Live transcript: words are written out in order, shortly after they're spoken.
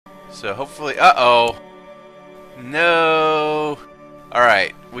So hopefully, uh-oh. No.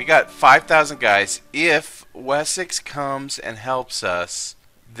 Alright, we got 5,000 guys. If Wessex comes and helps us,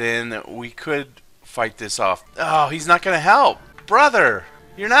 then we could fight this off. Oh, he's not going to help. Brother,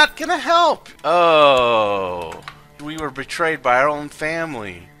 you're not going to help. Oh, we were betrayed by our own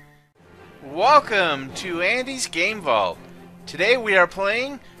family. Welcome to Andy's Game Vault. Today we are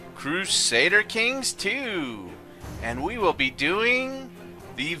playing Crusader Kings 2. And we will be doing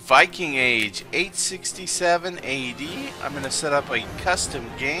the Viking Age, 867 AD. I'm going to set up a custom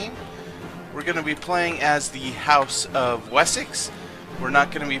game. We're going to be playing as the House of Wessex. We're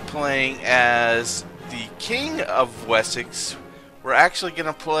not going to be playing as the King of Wessex. We're actually going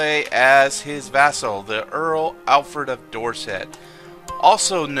to play as his vassal, the Earl Alfred of Dorset,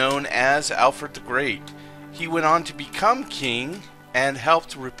 also known as Alfred the Great. He went on to become king and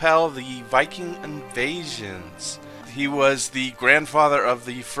helped repel the Viking invasions. He was the grandfather of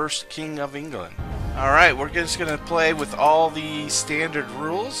the first King of England. Alright, we're just going to play with all the standard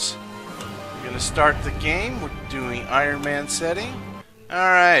rules. We're going to start the game. We're doing Iron Man setting.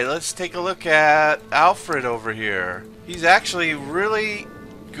 Alright, let's take a look at Alfred over here. He's actually really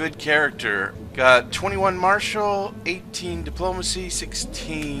good character. Got 21 martial, 18 diplomacy,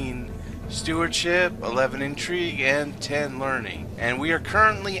 16 stewardship, 11 intrigue, and 10 learning. And we are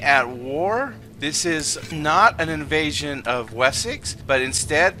currently at war. This is not an invasion of Wessex, but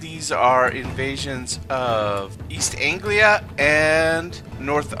instead these are invasions of East Anglia and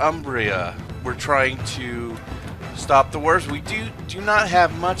Northumbria. We're trying to stop the wars. We do not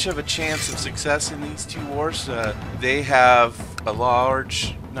have much of a chance of success in these two wars. They have a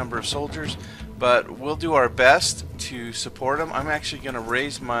large number of soldiers, but we'll do our best to support them. I'm actually going to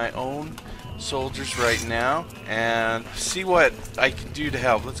raise my own soldiers right now and see what I can do to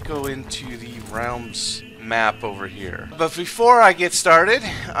help. Let's go into the realms map over here. But before I get started,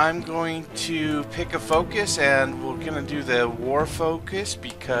 I'm going to pick a focus, and we're going to do the war focus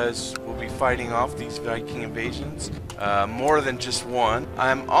because we'll be fighting off these Viking invasions, more than just one.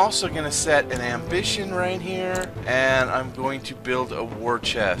 I'm also going to set an ambition right here, and I'm going to build a war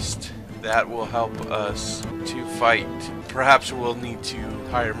chest. That will help us to fight. Perhaps we'll need to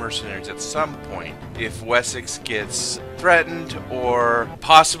hire mercenaries at some point if Wessex gets threatened, or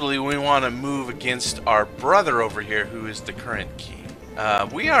possibly we want to move against our brother over here who is the current king.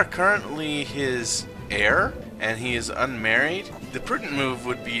 We are currently his heir and he is unmarried. The prudent move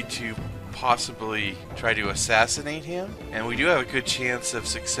would be to possibly try to assassinate him, and we do have a good chance of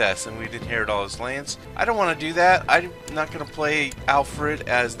success, and we'd inherit all his lands. I don't want to do that. I'm not going to play Alfred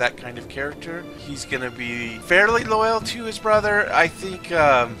as that kind of character. He's going to be fairly loyal to his brother. I think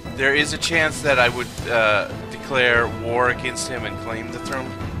there is a chance that I would declare war against him and claim the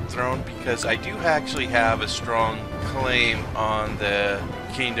throne, because I do actually have a strong claim on the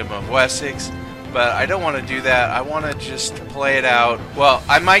Kingdom of Wessex. But I don't want to do that. I want to just play it out. Well,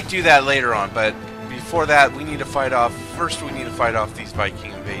 I might do that later on, but before that, we need to fight off. First, we need to fight off these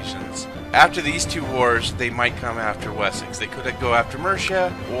Viking invasions. After these two wars, they might come after Wessex. They could go after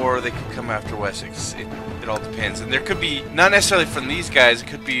Mercia, or they could come after Wessex. It all depends. And there could be, not necessarily from these guys, it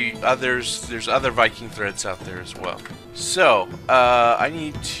could be others. There's other Viking threats out there as well. So, I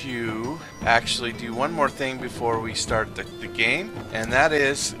need to actually do one more thing before we start the game, and that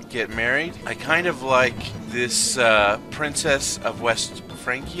is get married. I kind of like this Princess of West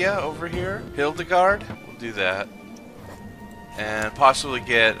Francia over here, Hildegard. We'll do that. And possibly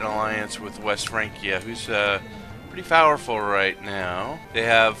get an alliance with West Francia, who's pretty powerful right now. They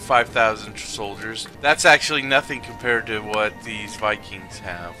have 5,000 soldiers. That's actually nothing compared to what these Vikings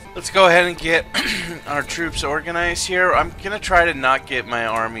have. Let's go ahead and get our troops organized here. I'm gonna try to not get my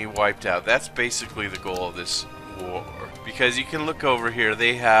army wiped out. That's basically the goal of this war, because you can look over here.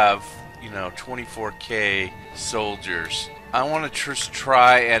 They have, you know, 24k soldiers. I want to just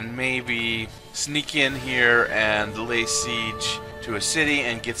try and maybe sneak in here and lay siege to a city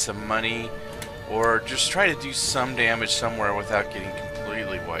and get some money, or just try to do some damage somewhere without getting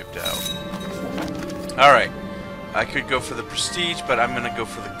completely wiped out. Alright, I could go for the prestige, but I'm going to go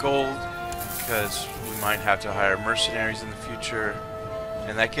for the gold, because we might have to hire mercenaries in the future,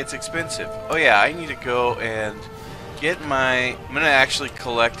 and that gets expensive. Oh yeah, I need to go and get my... I'm going to actually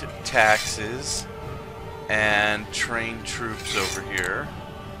collect taxes and train troops over here,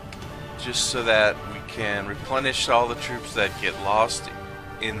 just so that we can replenish all the troops that get lost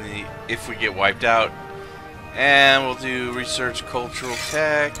if we get wiped out. And we'll do research cultural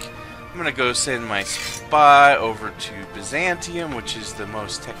tech. I'm gonna go send my spy over to Byzantium, which is the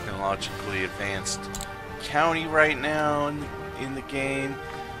most technologically advanced county right now in the game.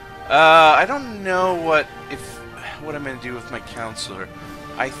 I don't know what I'm gonna do with my counselor.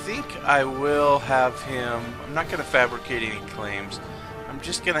 I think I will have him... I'm not going to fabricate any claims. I'm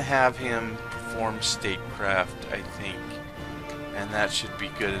just going to have him perform statecraft, I think. And that should be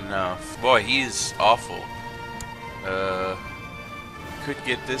good enough. Boy, he's awful. Could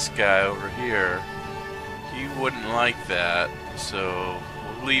get this guy over here. He wouldn't like that, so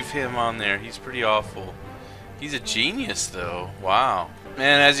we'll leave him on there. He's pretty awful. He's a genius, though. Wow.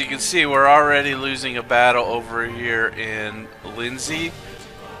 And as you can see, we're already losing a battle over here in Lindsay.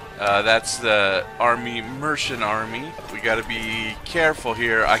 That's the Mercian army. We gotta be careful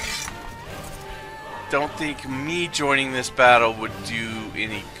here. I don't think me joining this battle would do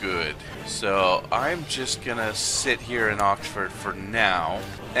any good. So I'm just gonna sit here in Oxford for now.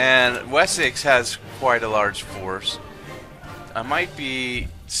 And Wessex has quite a large force. I might be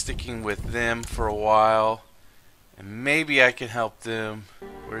sticking with them for a while. And maybe I can help them.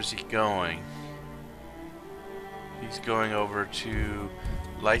 Where's he going? He's going over to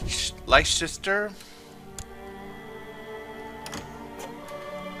Leicester.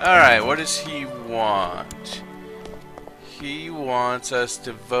 Alright, what does he want? He wants us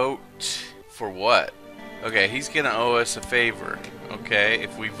to vote for what? Okay, he's gonna owe us a favor, okay,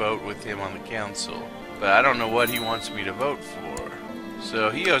 if we vote with him on the council. But I don't know what he wants me to vote for.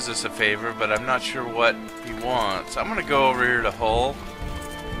 So he owes us a favor, but I'm not sure what he wants. I'm gonna go over here to Hull.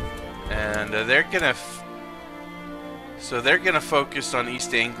 And they're gonna... they're gonna focus on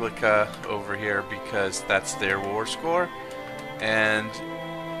East Anglica over here because that's their war score. And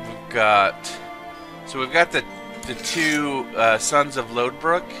we've got the two sons of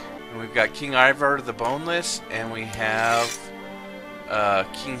Lodbrok, and we've got King Ivar the Boneless, and we have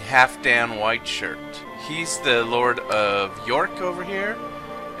King Halfdan Whiteshirt. He's the Lord of York over here,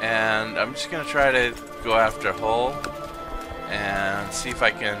 and I'm just gonna try to go after Hull and see if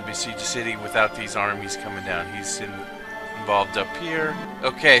I can besiege the city without these armies coming down. He's involved up here.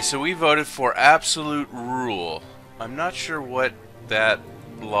 Okay, so we voted for absolute rule. I'm not sure what that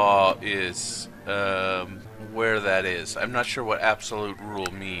law is, where that is. I'm not sure what absolute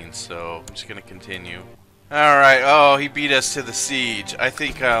rule means, so I'm just gonna continue. Alright, oh, he beat us to the siege. I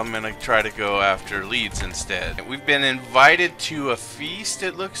think I'm gonna try to go after Leeds instead. We've been invited to a feast,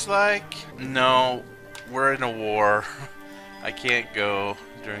 it looks like. No, we're in a war. I can't go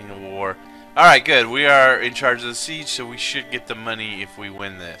during the war. Alright, good. We are in charge of the siege, so we should get the money if we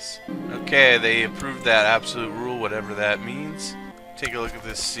win this. Okay, they approved that absolute rule, whatever that means. Take a look at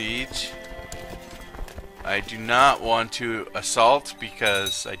this siege. I do not want to assault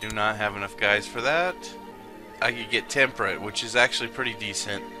because I do not have enough guys for that. I could get temperate, which is actually pretty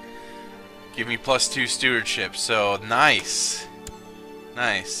decent. Give me +2 stewardship, so nice.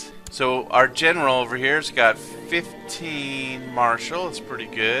 Nice. So our general over here's got 15 martial, it's pretty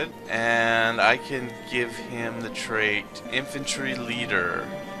good. And I can give him the trait infantry leader.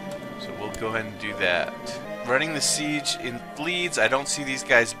 So we'll go ahead and do that. Running the siege in Leeds, I don't see these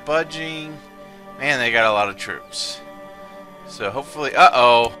guys budging. Man, they got a lot of troops. So hopefully,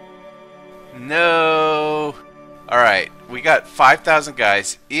 uh-oh. No. Alright, we got 5,000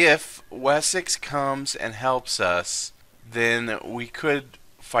 guys. If Wessex comes and helps us, then we could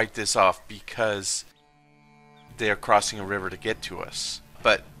fight this off because they are crossing a river to get to us.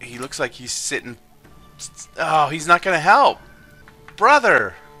 But he looks like he's sitting... Oh, he's not going to help.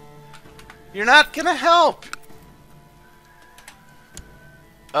 Brother, you're not going to help.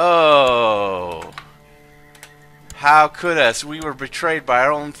 Oh. How could us? We were betrayed by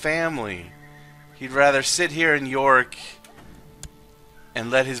our own family. He'd rather sit here in York and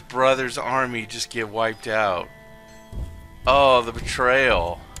let his brother's army just get wiped out. Oh, the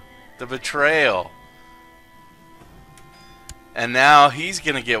betrayal. The betrayal. And now he's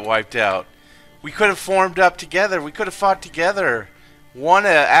gonna get wiped out. We could have formed up together. We could have fought together. Won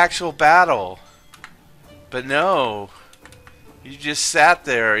an actual battle. But no. You just sat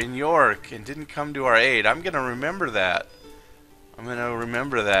there in York and didn't come to our aid. I'm gonna remember that. I'm gonna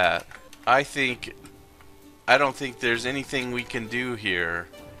remember that. I don't think there's anything we can do here.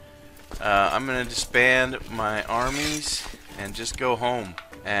 I'm gonna disband my armies and just go home.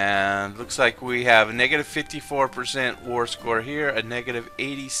 And looks like we have a -54% war score here, a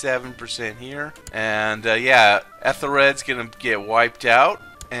 -87% here. And yeah, Æthelred's gonna get wiped out,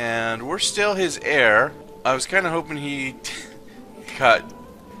 and we're still his heir. I was kind of hoping he got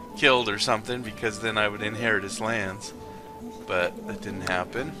killed or something, because then I would inherit his lands. But that didn't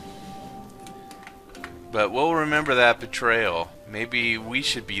happen. But we'll remember that betrayal. Maybe we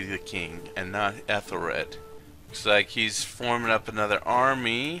should be the king and not Æthelred. Looks like he's forming up another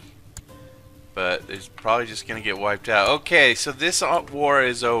army, but it's probably just going to get wiped out. Okay, so this war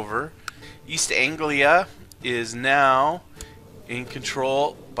is over. East Anglia is now in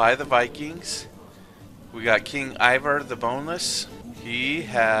control by the Vikings. We got King Ivar the Boneless. He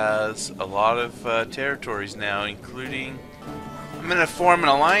has a lot of territories now, including... I'm going to form an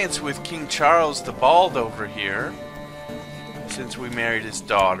alliance with King Charles the Bald over here, since we married his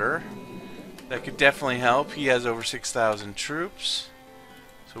daughter. That could definitely help. He has over 6,000 troops,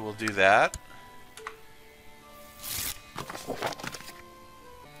 so we'll do that.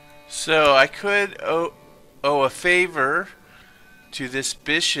 So I could owe a favor to this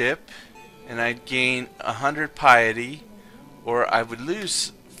bishop, and I'd gain 100 piety, or I would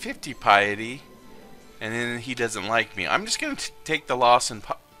lose 50 piety, and then he doesn't like me. I'm just going to take the loss and...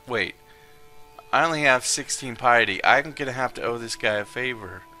 Wait. I only have 16 piety. I'm going to have to owe this guy a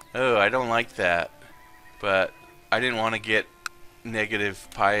favor. Oh, I don't like that. But I didn't want to get negative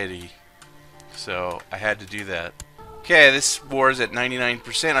piety, so I had to do that. Okay, this war is at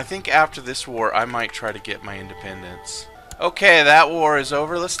 99%. I think after this war, I might try to get my independence. Okay, that war is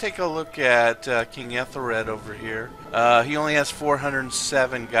over. Let's take a look at King Æthelred over here. He only has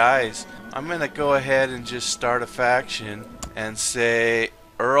 407 guys. I'm going to go ahead and just start a faction and say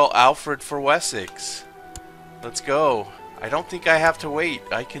Earl Alfred for Wessex. Let's go. I don't think I have to wait.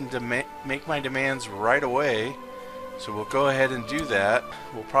 I can make my demands right away. So we'll go ahead and do that.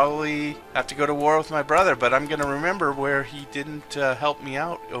 We'll probably have to go to war with my brother, but I'm going to remember where he didn't help me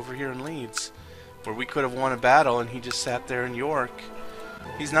out over here in Leeds, where we could have won a battle and he just sat there in York.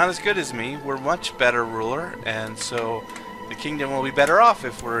 He's not as good as me. We're much better ruler, and so the kingdom will be better off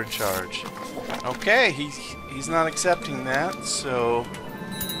if we're in charge. Okay, he's not accepting that, so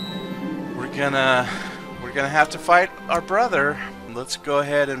we're gonna have to fight our brother. Let's go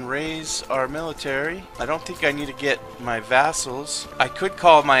ahead and raise our military. I don't think I need to get my vassals. I could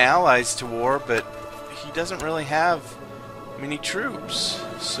call my allies to war, but he doesn't really have many troops,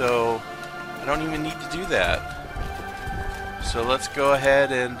 so I don't even need to do that. So let's go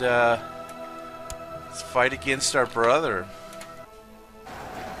ahead and let's fight against our brother.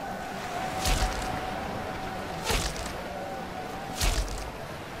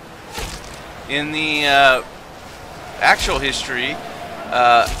 In the actual history,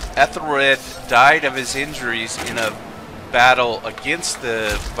 Æthelred died of his injuries in a battle against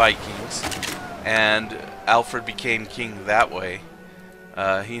the Vikings, and Alfred became king that way.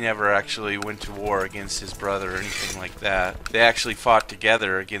 He never actually went to war against his brother or anything like that. They actually fought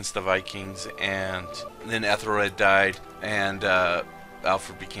together against the Vikings, and then Æthelred died, and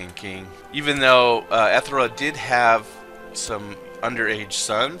Alfred became king. Even though Æthelred did have some underage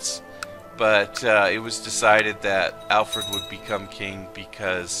sons, but it was decided that Alfred would become king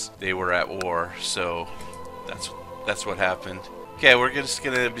because they were at war. So that's what happened. Okay, we're just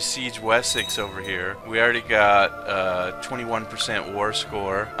gonna besiege Wessex over here. We already got 21% war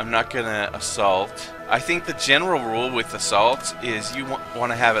score. I'm not gonna assault. I think the general rule with assaults is you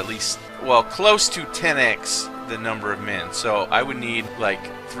want to have at least, well, close to 10x the number of men. So I would need like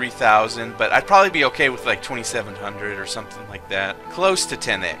 3,000, but I'd probably be okay with like 2,700 or something like that. Close to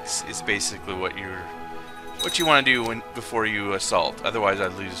 10x is basically what you want to do before you assault. Otherwise,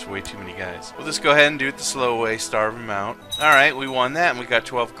 I'd lose way too many guys. We'll just go ahead and do it the slow way, starve them out. All right, we won that, and we got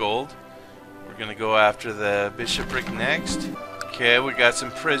 12 gold. We're gonna go after the bishopric next. Okay, we got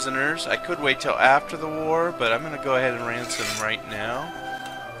some prisoners. I could wait till after the war, but I'm gonna go ahead and ransom right now.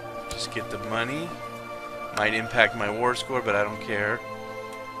 Just get the money. Might impact my war score, but I don't care.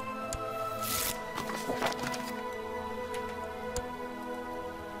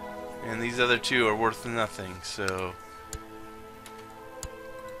 And these other two are worth nothing, so...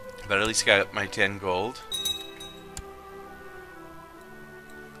 But at least got my 10 gold.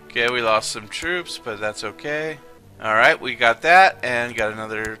 Okay, we lost some troops, but that's okay. Alright, we got that, and got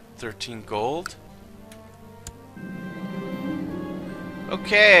another 13 gold.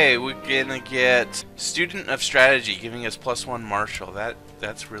 Okay, we're gonna get Student of Strategy, giving us +1 martial.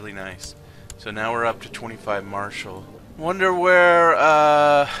 That's really nice. So now we're up to 25 martial. Wonder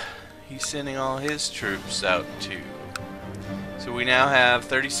where he's sending all his troops out to. So we now have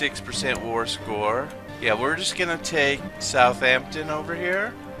 36% war score. Yeah, we're just gonna take Southampton over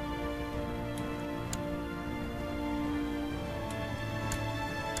here.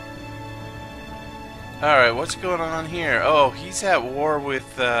 Alright, what's going on here? Oh, he's at war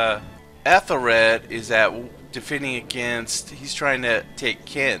with Æthelred is at defending against, he's trying to take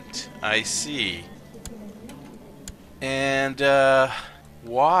Kent. I see. And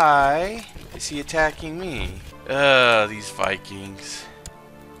why is he attacking me? These Vikings.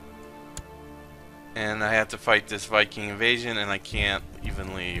 And I have to fight this Viking invasion, and I can't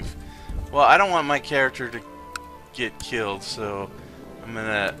even leave. Well, I don't want my character to get killed, so I'm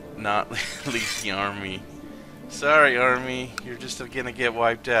gonna not leave the army. Sorry, army. You're just gonna get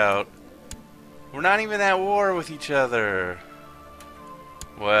wiped out. We're not even at war with each other.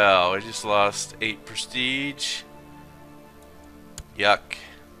 Well, we just lost 8 prestige. Yuck.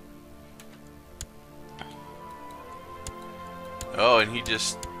 Oh, and he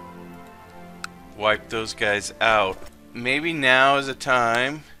just wiped those guys out. Maybe now is a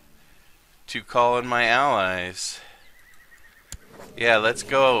time to call in my allies. Yeah, let's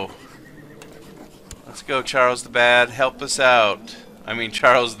go. Let's go, Charles the Bad. Help us out. I mean,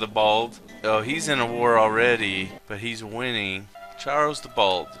 Charles the Bald. Oh, he's in a war already, but he's winning. Charles the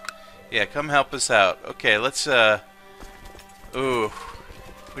Bald. Yeah, come help us out. Okay, let's, ooh.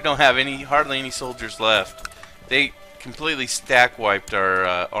 We don't have hardly any soldiers left. They completely stack wiped our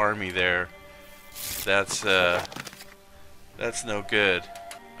army there. That's no good.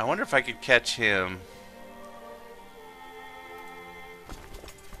 I wonder if I could catch him.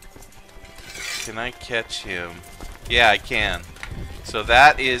 Can I catch him? Yeah, I can. So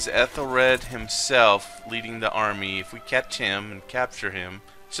that is Æthelred himself leading the army. If we catch him and capture him,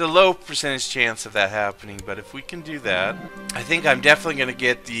 it's a low percentage chance of that happening, but if we can do that, I think I'm definitely going to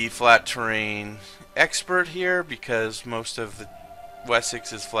get the flat terrain expert here because most of the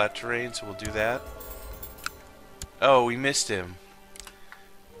Wessex is flat terrain, so we'll do that. Oh, we missed him.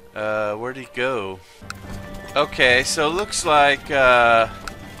 Where'd he go? Okay, so it looks like they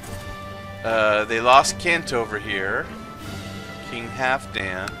lost Kent over here. King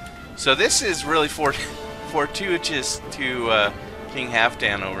Halfdan. So this is really fortuitous to King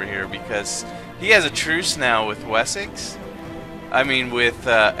Halfdan over here because he has a truce now with Wessex. I mean with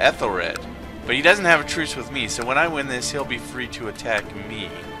Æthelred. But he doesn't have a truce with me, so when I win this he'll be free to attack me.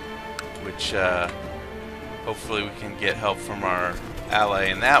 Which hopefully we can get help from our ally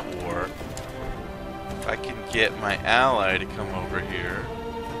in that war. If I can get my ally to come over here.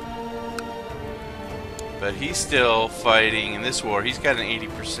 But he's still fighting in this war. He's got an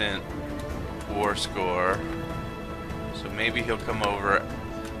 80% war score. So maybe he'll come over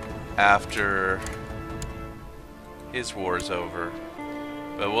after his war is over.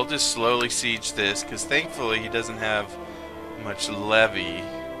 But we'll just slowly siege this because thankfully he doesn't have much levy.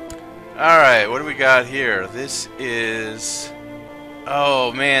 Alright, what do we got here? This is...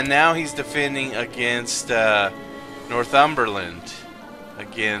 Oh man, now he's defending against Northumberland.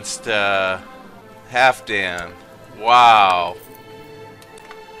 Against Halfdan. Wow.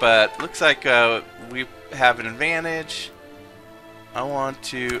 But looks like we have an advantage. I want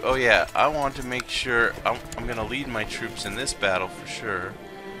to... Oh yeah, I want to make sure... I'm going to lead my troops in this battle for sure.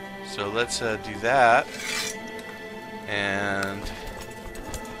 So let's do that. And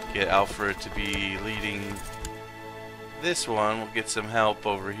get Alfred to be leading this one. We'll get some help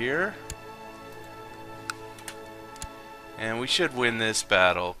over here. And we should win this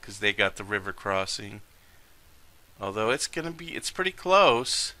battle because they got the river crossing. Although it's pretty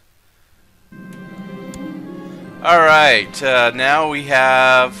close. Alright, now we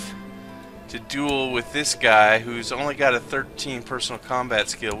have to duel with this guy who's only got a 13 personal combat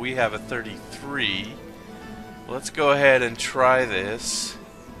skill. We have a 33. Let's go ahead and try this.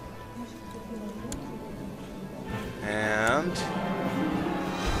 And...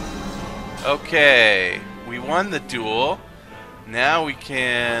 okay, we won the duel. Now we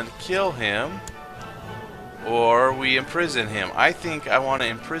can kill him. Or we imprison him. I think I want to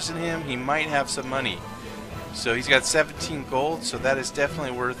imprison him. He might have some money. So he's got 17 gold, so that is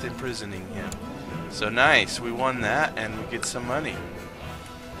definitely worth imprisoning him. So nice, we won that and we get some money.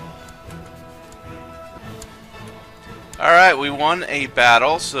 Alright, we won a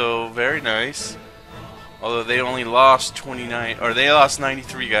battle, so very nice. Although they only lost 29, or they lost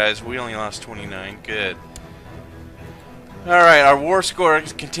 93 guys, we only lost 29, good. Alright, our war score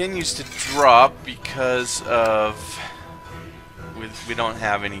continues to drop because of we don't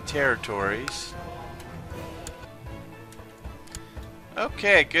have any territories.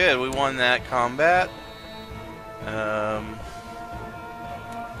 Okay, good. We won that combat.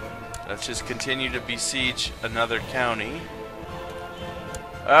 Let's just continue to besiege another county.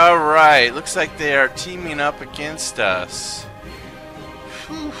 Alright, looks like they are teaming up against us.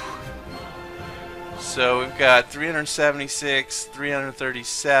 Whew. So we've got 376,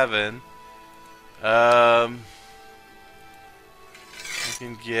 337. I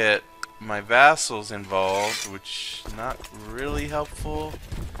can get my vassals involved, which is not really helpful.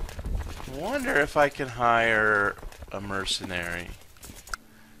 I wonder if I can hire a mercenary.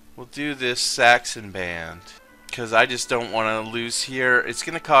 We'll do this Saxon band because I just don't want to lose here. It's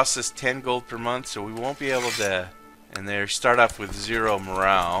going to cost us 10 gold per month, so we won't be able to. And they start off with 0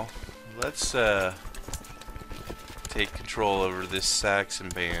 morale. Let's take control over this Saxon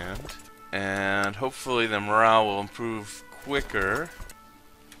band. And hopefully the morale will improve quicker.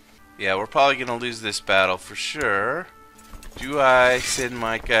 Yeah, we're probably going to lose this battle for sure. Do I send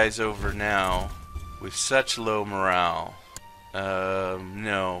my guys over now with such low morale?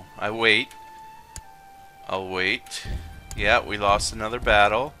 No. I wait. I'll wait. Yeah, we lost another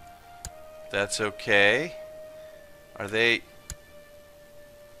battle. That's okay. Are they...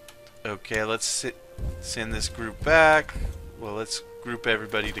 Okay, let's send this group back. Well, let's group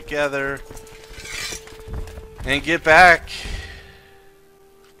everybody together and get back.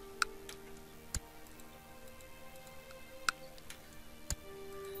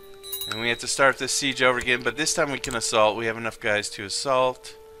 And we have to start this siege over again, but this time we can assault. We have enough guys to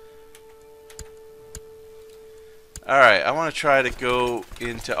assault. Alright, I want to try to go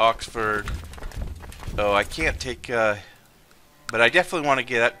into Oxford. Oh, I can't take... but I definitely want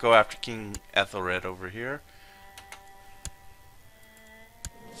to go after King Æthelred over here.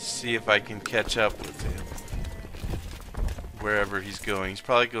 See if I can catch up with him. Wherever he's going. He's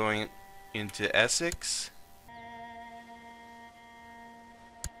probably going into Essex.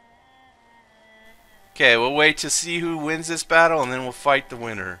 Okay, we'll wait to see who wins this battle and then we'll fight the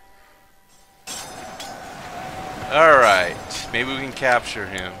winner. Alright, maybe we can capture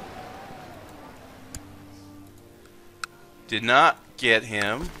him. Did not get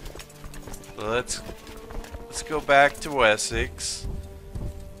him. Let's go back to Wessex.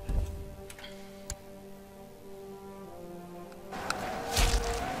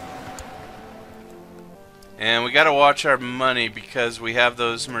 And we gotta watch our money because we have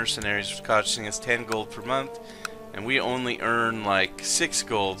those mercenaries costing us 10 gold per month, and we only earn like 6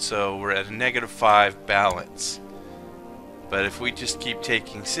 gold, so we're at a -5 balance. But if we just keep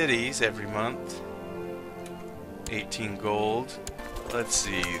taking cities every month, 18 gold. Let's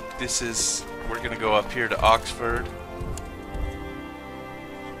see. We're gonna go up here to Oxford.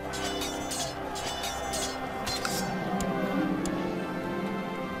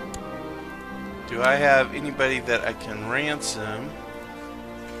 Do I have anybody that I can ransom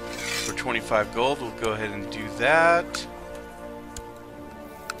for 25 gold? We'll go ahead and do that.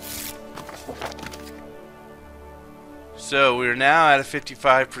 So we're now at a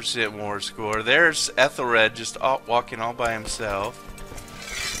 55% war score. There's Æthelred just walking all by himself.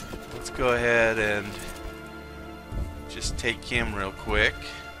 Let's go ahead and just take him real quick.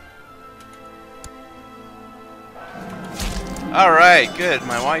 Alright, good.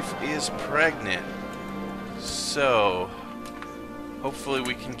 My wife is pregnant. So, hopefully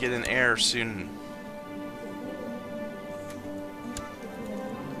we can get an heir soon.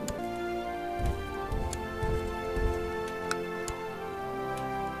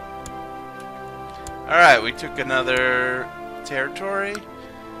 Alright, we took another territory.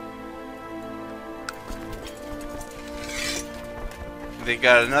 They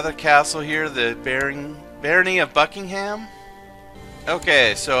got another castle here, the Barony of Buckingham.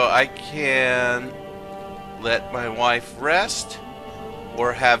 Okay, so I can let my wife rest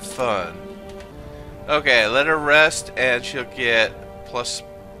or have fun. Okay, let her rest and she'll get plus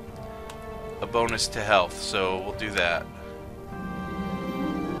a bonus to health, so we'll do that.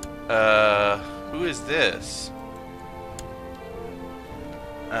 Who is this?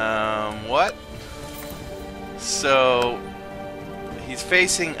 What? So he's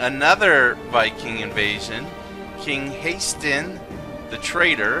facing another Viking invasion, King Hastin the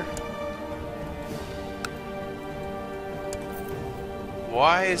traitor.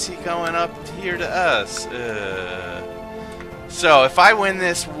 Why is he going up here to us? So if I win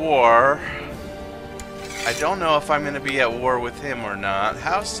this war, I don't know if I'm going to be at war with him or not.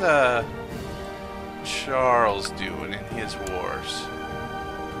 How's Charles doing in his wars?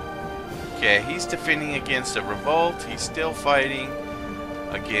 Okay, he's defending against a revolt. He's still fighting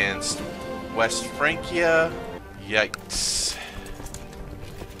against West Francia. Yikes.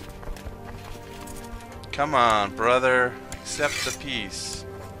 Come on, brother. Accept the peace.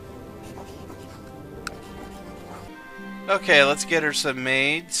 Okay, let's get her some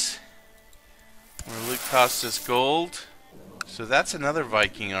maids. Where loot costs us gold. So that's another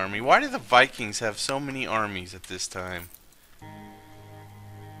Viking army. Why do the Vikings have so many armies at this time?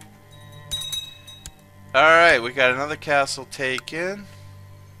 Alright, we got another castle taken.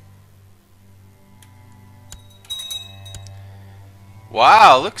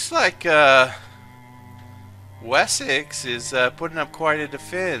 Wow, looks like Wessex is putting up quite a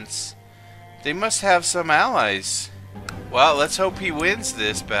defense. They must have some allies. Well, let's hope he wins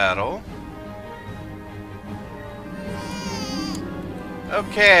this battle.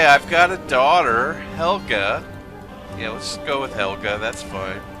 Okay, I've got a daughter, Helga. Yeah, let's go with Helga, that's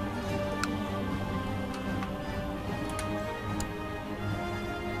fine.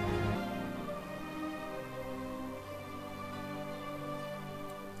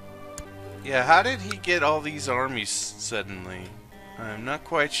 Yeah, how did he get all these armies suddenly? I'm not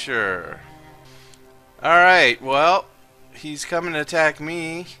quite sure. Alright, well, he's coming to attack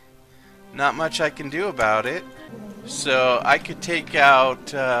me. Not much I can do about it. So I could take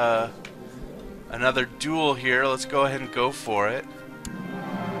out another duel here. Let's go ahead and go for it.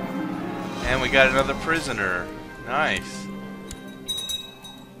 And we got another prisoner. Nice.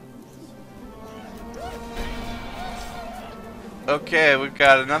 Okay, we've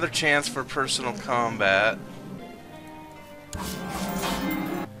got another chance for personal combat.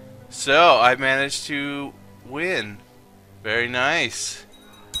 So, I managed to win. Very nice.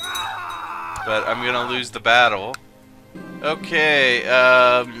 But I'm gonna lose the battle. Okay,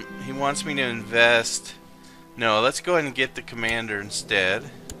 he wants me to invest. No, let's go ahead and get the commander instead.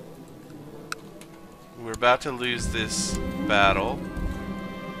 We're about to lose this battle.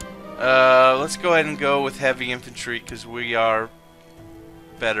 Let's go ahead and go with heavy infantry because we are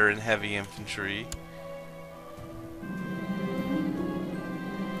better in heavy infantry.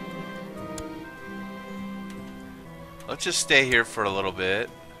 Let's just stay here for a little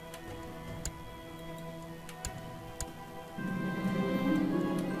bit.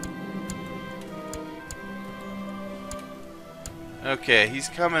 Okay, he's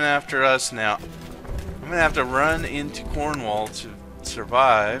coming after us now. I'm gonna have to run into Cornwall to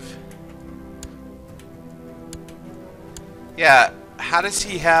survive. Yeah, how does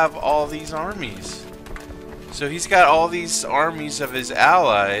he have all these armies? So he's got all these armies of his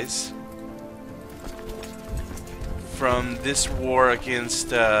allies from this war against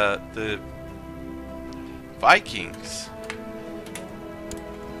the Vikings.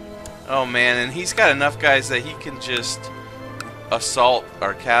 Oh man, and he's got enough guys that he can just assault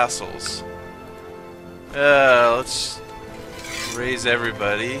our castles. Let's raise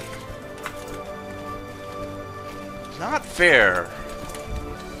everybody. Not fair.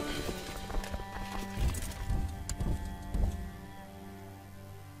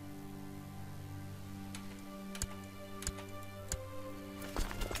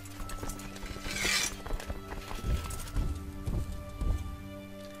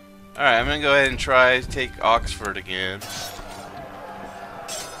 Alright, I'm gonna go ahead and try to take Oxford again.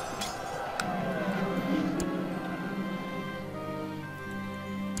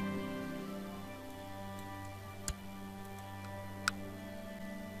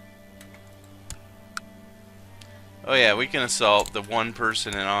 Oh yeah, we can assault the one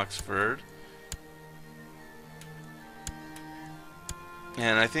person in Oxford.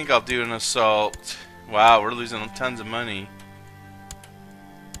 And I think I'll do an assault. Wow, we're losing tons of money.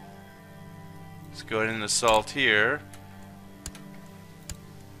 Let's go ahead and assault here.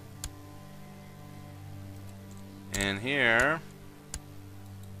 And here.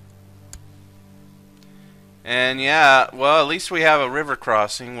 And yeah, well, at least we have a river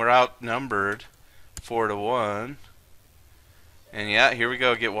crossing. We're outnumbered 4-1. And yeah, here we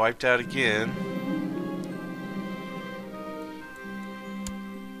go, get wiped out again.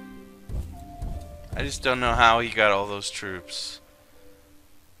 I just don't know how he got all those troops.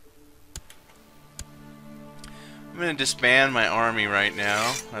 I'm gonna disband my army right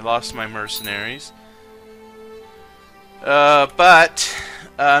now. I lost my mercenaries. But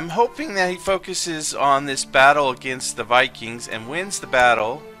I'm hoping that he focuses on this battle against the Vikings and wins the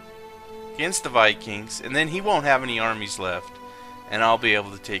battle against the Vikings, and then he won't have any armies left. And I'll be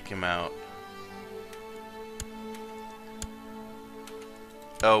able to take him out.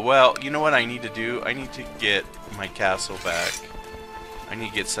 Oh, well, you know what I need to do? I need to get my castle back. I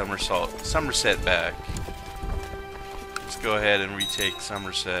need to get Somerset back. Let's go ahead and retake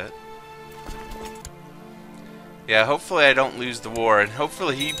Somerset. Yeah, hopefully I don't lose the war. And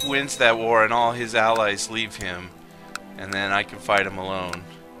hopefully he wins that war and all his allies leave him. And then I can fight him alone.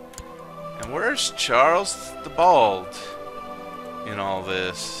 And where's Charles the Bald in all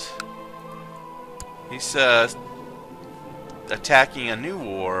this? He's attacking a new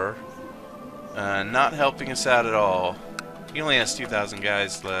war, not helping us out at all. He only has 2,000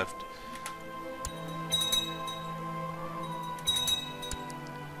 guys left.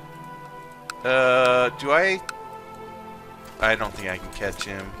 I don't think I can catch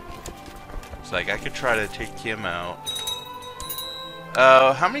him. It's like I could try to take him out.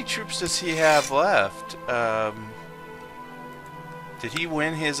 How many troops does he have left? Did he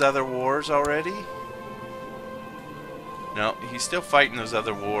win his other wars already? No, he's still fighting those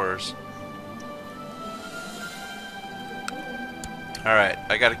other wars. Alright,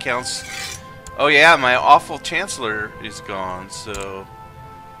 I gotta count. Oh yeah, my awful chancellor is gone, so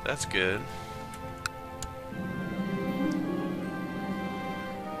that's good.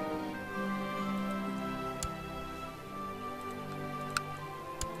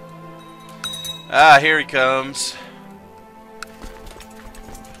 Ah, here he comes.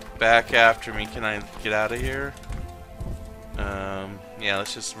 Back after me. Can I get out of here? Yeah,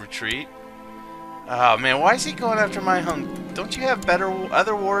 let's just retreat. Oh man, why is he going after my hunk? Don't you have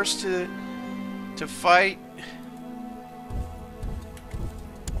other wars to fight?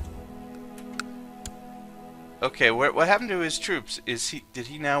 Okay, what happened to his troops? Did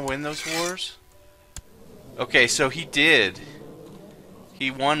he now win those wars? Okay, so he did.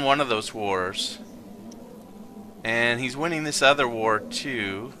 He won one of those wars. And he's winning this other war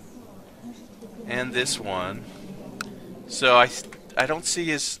too. And this one. So I don't see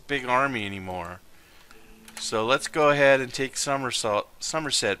his big army anymore. So let's go ahead and take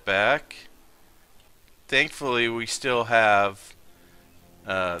Somerset back. Thankfully we still have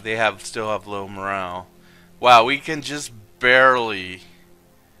still have low morale. Wow, we can just barely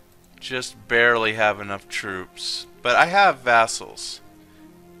have enough troops. But I have vassals.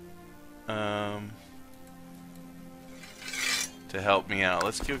 To help me out.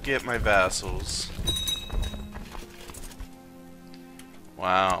 Let's go get my vassals.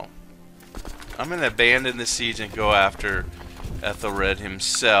 Wow. I'm going to abandon the siege and go after Æthelred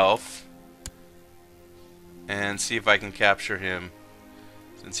himself. And see if I can capture him.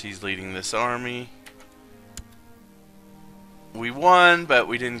 Since he's leading this army. We won, but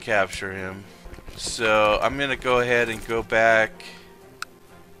we didn't capture him. So I'm going to go ahead and go back.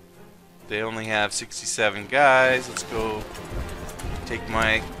 They only have 67 guys. Let's go take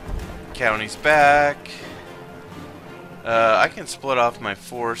my counties back. I can split off my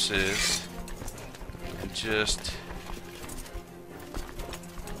forces and just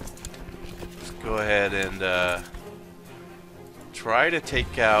go ahead and try to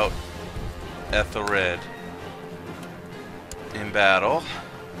take out Æthelred in battle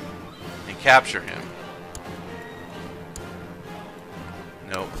and capture him.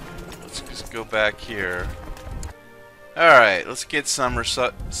 Nope. Let's just go back here. Alright, let's get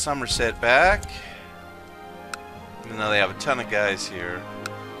Somerset back. Even though they have a ton of guys here.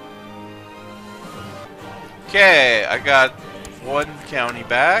 Okay, I got one county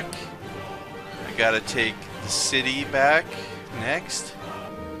back. I gotta take the city back next.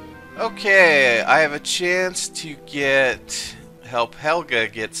 Okay, I have a chance to help Helga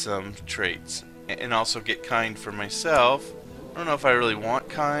get some traits. And also get kind for myself. I don't know if I really want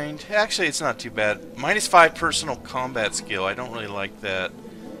kind. Actually, it's not too bad. -5 personal combat skill. I don't really like that.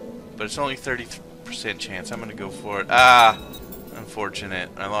 But it's only 30% chance. I'm going to go for it. Ah! Unfortunate.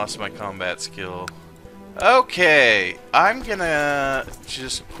 I lost my combat skill. Okay. I'm going to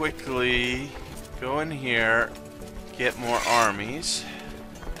just quickly go in here. Get more armies.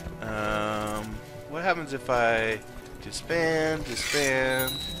 What happens if I disband?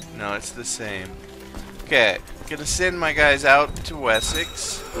 No, it's the same. Okay. Gonna send my guys out to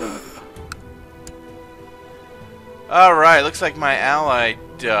Wessex. Alright, looks like my ally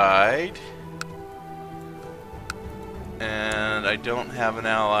died. And I don't have an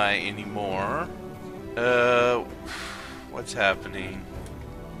ally anymore. What's happening?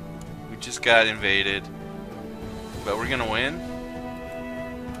 We just got invaded. But we're gonna win.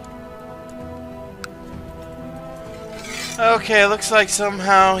 Okay, looks like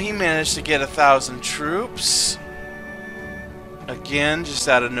somehow he managed to get 1,000 troops. Again, just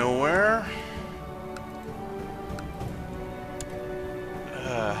out of nowhere.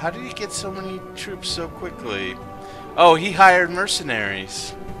 How did he get so many troops so quickly? Oh, he hired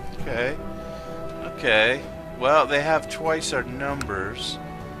mercenaries. Okay. Okay. Well, they have twice our numbers.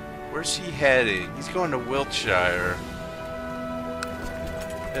 Where's he heading? He's going to Wiltshire.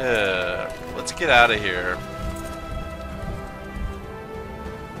 Let's get out of here.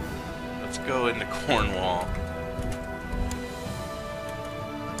 Let's go into Cornwall.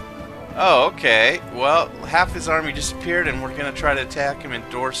 Oh, okay. Well, half his army disappeared and we're going to try to attack him in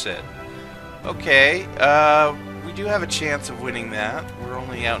Dorset. Okay, we do have a chance of winning that. We're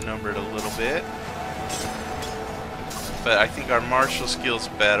only outnumbered a little bit. But I think our martial skill's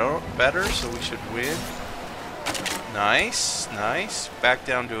better, so we should win. Nice, nice. Back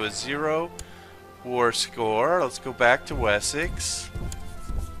down to a 0 war score. Let's go back to Wessex.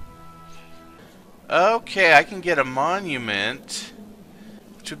 Okay, I can get a monument,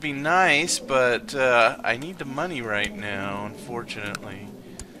 which would be nice, but I need the money right now, unfortunately.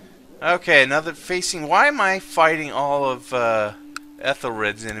 Okay, another facing... Why am I fighting all of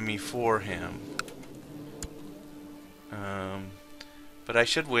Æthelred's enemy for him? But I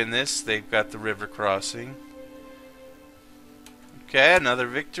should win this. They've got the river crossing. Okay, another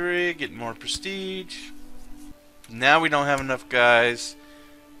victory. Get more prestige. Now we don't have enough guys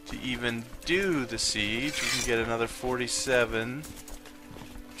to even do the siege. We can get another 47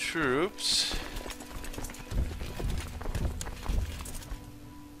 troops.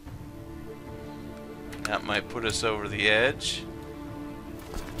 That might put us over the edge.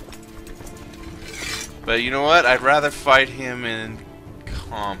 But you know what? I'd rather fight him in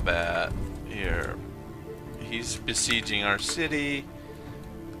combat. Here. He's besieging our city.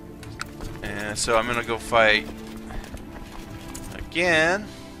 And so I'm gonna go fight again.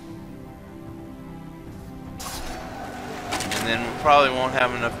 And then we probably won't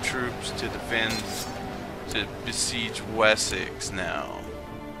have enough troops to besiege Wessex now.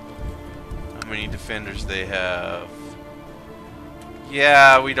 How many defenders they have?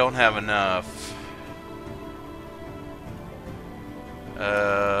 Yeah, we don't have enough.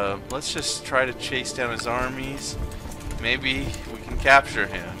 Let's just try to chase down his armies. Maybe we can capture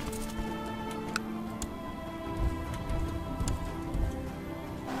him.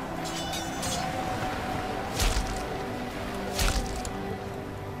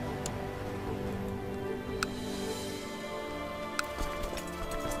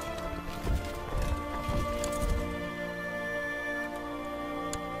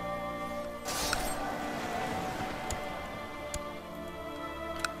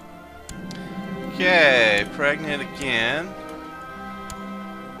 Okay, pregnant again.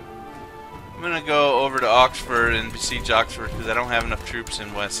 I'm gonna go over to Oxford and besiege Oxford because I don't have enough troops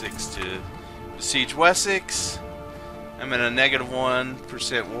in Wessex to besiege Wessex. I'm at a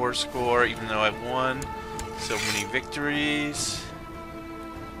 -1% war score, even though I've won so many victories.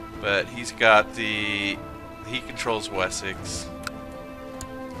 But he's got he controls Wessex.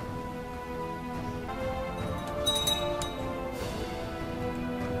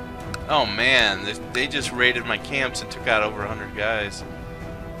 Oh man, they just raided my camps and took out over 100 guys.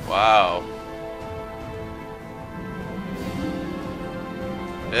 Wow.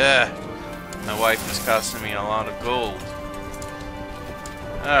 Yeah, my wife is costing me a lot of gold.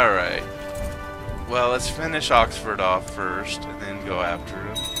 Alright. Well, let's finish Oxford off first and then go after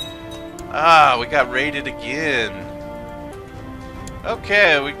him. Ah, we got raided again.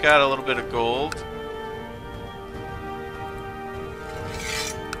 Okay, we got a little bit of gold.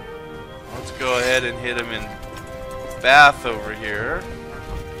 Go ahead and hit him in Bath over here.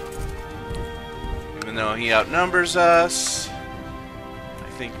 Even though he outnumbers us, I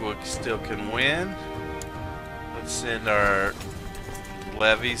think we still can win. Let's send our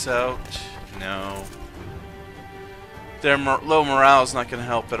levies out. No. Their low morale is not going to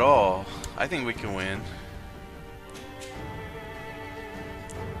help at all. I think we can win.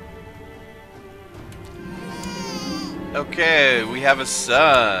 Okay, we have a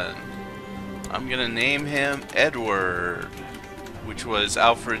son. I'm gonna name him Edward, which was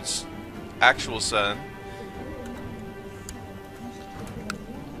Alfred's actual son.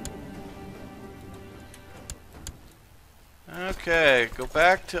 Okay, go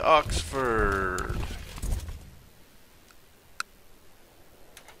back to Oxford.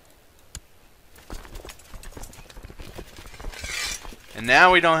 And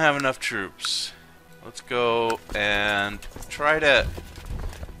now we don't have enough troops. Let's go and try to...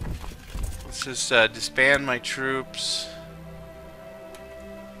 Let's just disband my troops.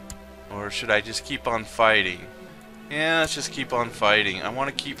 Or should I just keep on fighting? Yeah, let's just keep on fighting. I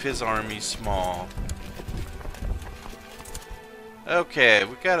want to keep his army small. Okay,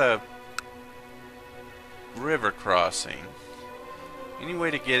 we got a river crossing. Any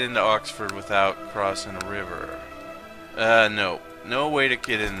way to get into Oxford without crossing a river? No. No way to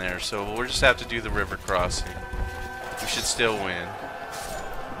get in there, so we'll just have to do the river crossing. We should still win.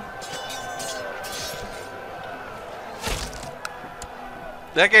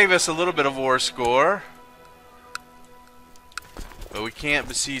 That gave us a little bit of war score. But we can't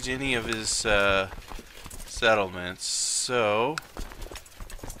besiege any of his settlements, so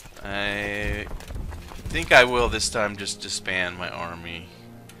I think I will this time just disband my army.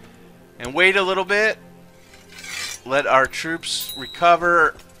 And wait a little bit. Let our troops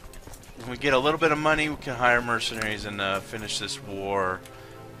recover. When we get a little bit of money, we can hire mercenaries and finish this war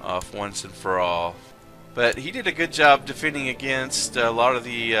off once and for all. But he did a good job defending against a lot of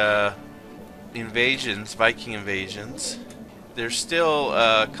the invasions, Viking invasions. There's still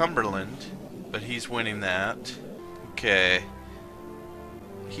Cumberland, but he's winning that. Okay.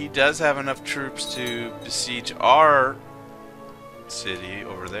 He does have enough troops to besiege our city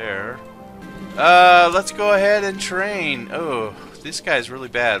over there. Let's go ahead and train. Oh, this guy's really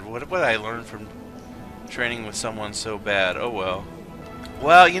bad. What did I learn from training with someone so bad? Oh well.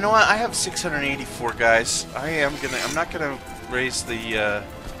 Well, you know what? I have 684 guys. I'm not gonna raise the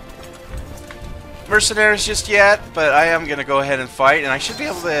mercenaries just yet, but I am gonna go ahead and fight, and I should be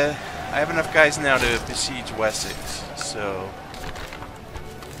able to. I have enough guys now to besiege Wessex, so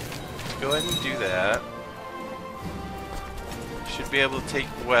go ahead and do that. Should be able to take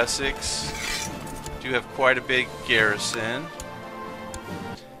Wessex. Do have quite a big garrison.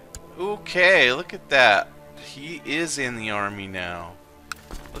 Okay, look at that. He is in the army now.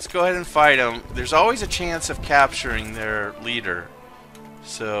 Let's go ahead and fight him. There's always a chance of capturing their leader.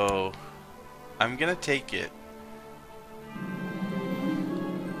 So, I'm gonna take it.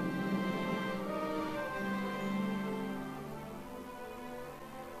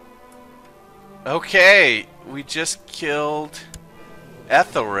 Okay, we just killed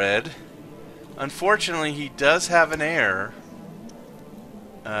Æthelred. Unfortunately, he does have an heir.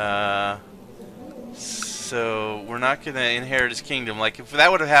 So we're not going to inherit his kingdom. Like, if that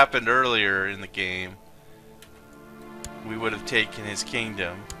would have happened earlier in the game, we would have taken his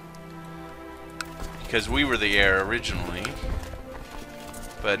kingdom. Because we were the heir originally.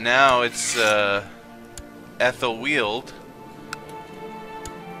 But now it's Æthelred.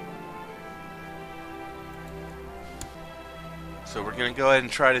 So we're going to go ahead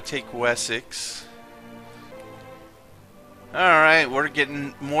and try to take Wessex. Alright, we're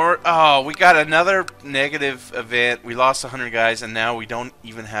getting more... Oh, we got another negative event. We lost 100 guys, and now we don't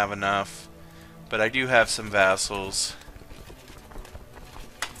even have enough. But I do have some vassals.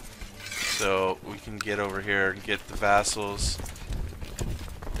 So we can get over here and get the vassals.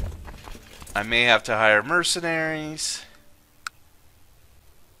 I may have to hire mercenaries.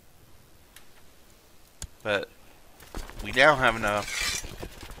 But we now have enough.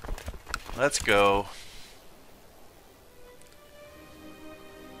 Let's go.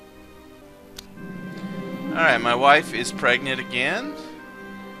 Alright, my wife is pregnant again.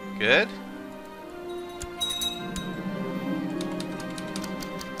 Good.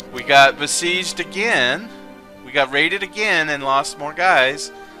 We got besieged again. We got raided again and lost more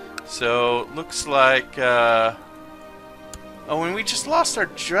guys. So, looks like... Oh, and we just lost our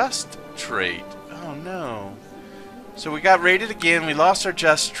just trait. Oh, no. So we got raided again, we lost our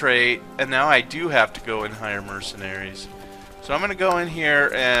just trait, and now I do have to go and hire mercenaries. So I'm going to go in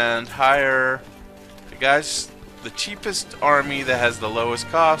here and hire the guys, the cheapest army that has the lowest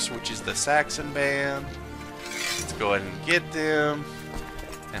cost, which is the Saxon band. Let's go ahead and get them.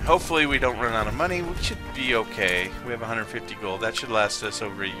 And hopefully we don't run out of money. We should be okay. We have 150 gold. That should last us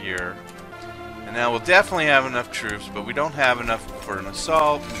over a year. And now we'll definitely have enough troops, but we don't have enough for an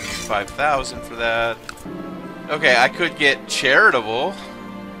assault. We need 5,000 for that. Okay, I could get charitable,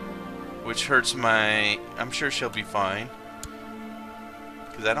 which hurts my... I'm sure she'll be fine.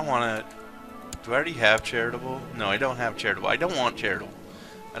 Because I don't want to... Do I already have charitable? No, I don't have charitable. I don't want charitable.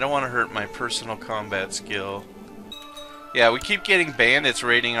 I don't want to hurt my personal combat skill. Yeah, we keep getting bandits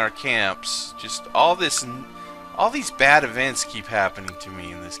raiding our camps. Just all these bad events keep happening to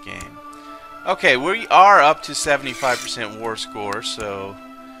me in this game. Okay, we are up to 75% war score, so...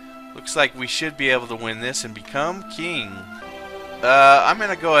 Looks like we should be able to win this and become king. I'm going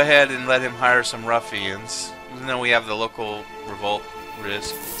to go ahead and let him hire some ruffians. Even though we have the local revolt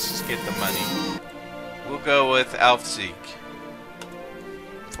risk, let's just get the money. We'll go with Alfsieg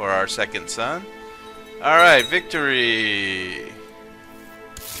for our second son. Alright, victory!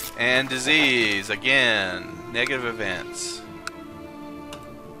 And disease, again. Negative events.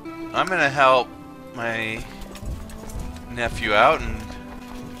 I'm going to help my nephew out and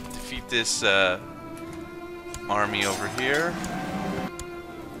defeat this army over here.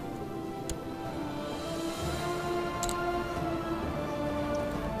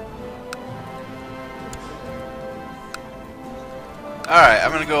 Alright,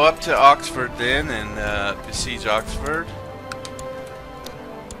 I'm going to go up to Oxford then and besiege Oxford.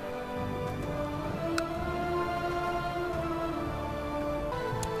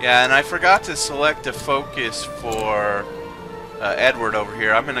 Yeah, and I forgot to select a focus for Edward over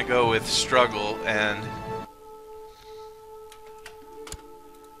here. I'm going to go with struggle, and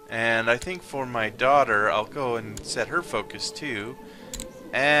I think for my daughter I'll go and set her focus too.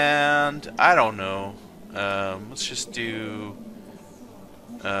 And I don't know. Let's just do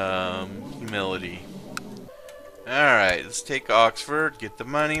humility. Alright, let's take Oxford, get the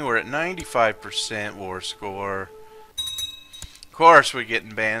money. We're at 95% war score. Of course we're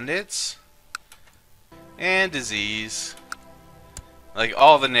getting bandits. And disease. Like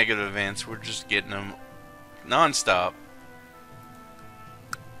all the negative events, we're just getting them non-stop.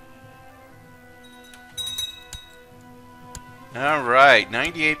 Alright,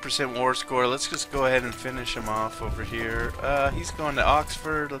 98% war score. Let's just go ahead and finish him off over here. He's going to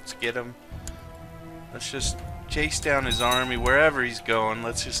Oxford. Let's get him. Let's just chase down his army wherever he's going.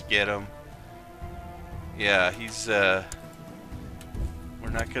 Let's just get him. Yeah, he's... we're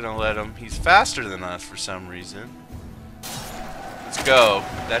not going to let him. He's faster than us for some reason. Let's go.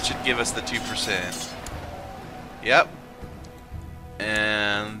 That should give us the 2%. Yep.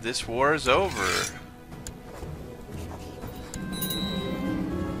 And this war is over.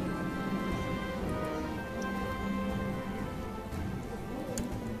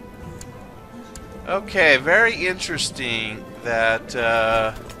 Okay, very interesting that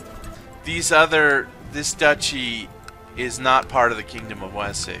this duchy is not part of the Kingdom of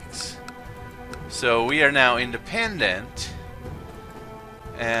Wessex. So we are now independent,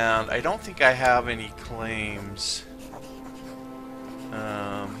 and I don't think I have any claims.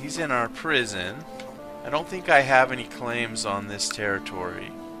 He's in our prison. I don't think I have any claims on this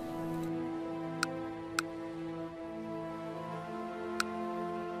territory.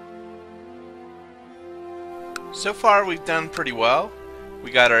 So far we've done pretty well.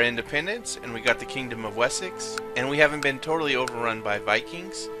 We got our independence, and we got the Kingdom of Wessex, and we haven't been totally overrun by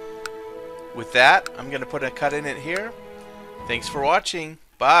Vikings. With that, I'm going to put a cut in it here. Thanks for watching.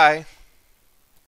 Bye.